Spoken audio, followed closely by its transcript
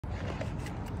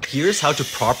Here's how to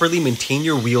properly maintain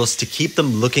your wheels to keep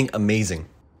them looking amazing.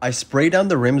 I spray down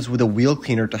the rims with a wheel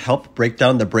cleaner to help break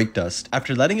down the brake dust.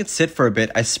 After letting it sit for a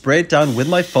bit, I spray it down with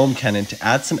my foam cannon to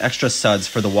add some extra suds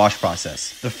for the wash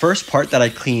process. The first part that I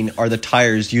clean are the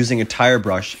tires using a tire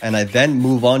brush, and I then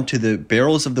move on to the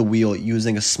barrels of the wheel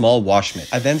using a small wash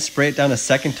mitt. I then spray it down a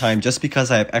second time just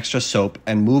because I have extra soap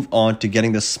and move on to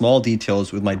getting the small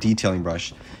details with my detailing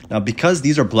brush. Now, because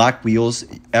these are black wheels,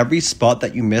 every spot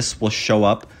that you miss will show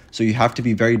up, so you have to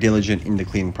be very diligent in the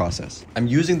cleaning process. I'm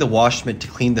using the wash mitt to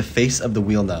clean the face of the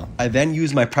wheel now. I then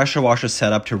use my pressure washer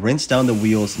setup to rinse down the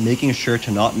wheels, making sure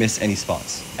to not miss any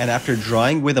spots. And after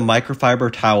drying with a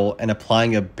microfiber towel and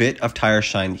applying a bit of tire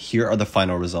shine, here are the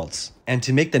final results. And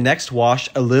to make the next wash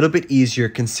a little bit easier,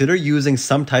 consider using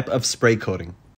some type of spray coating.